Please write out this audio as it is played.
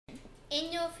In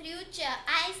your future,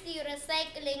 I see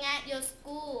recycling at your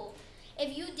school.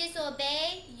 If you disobey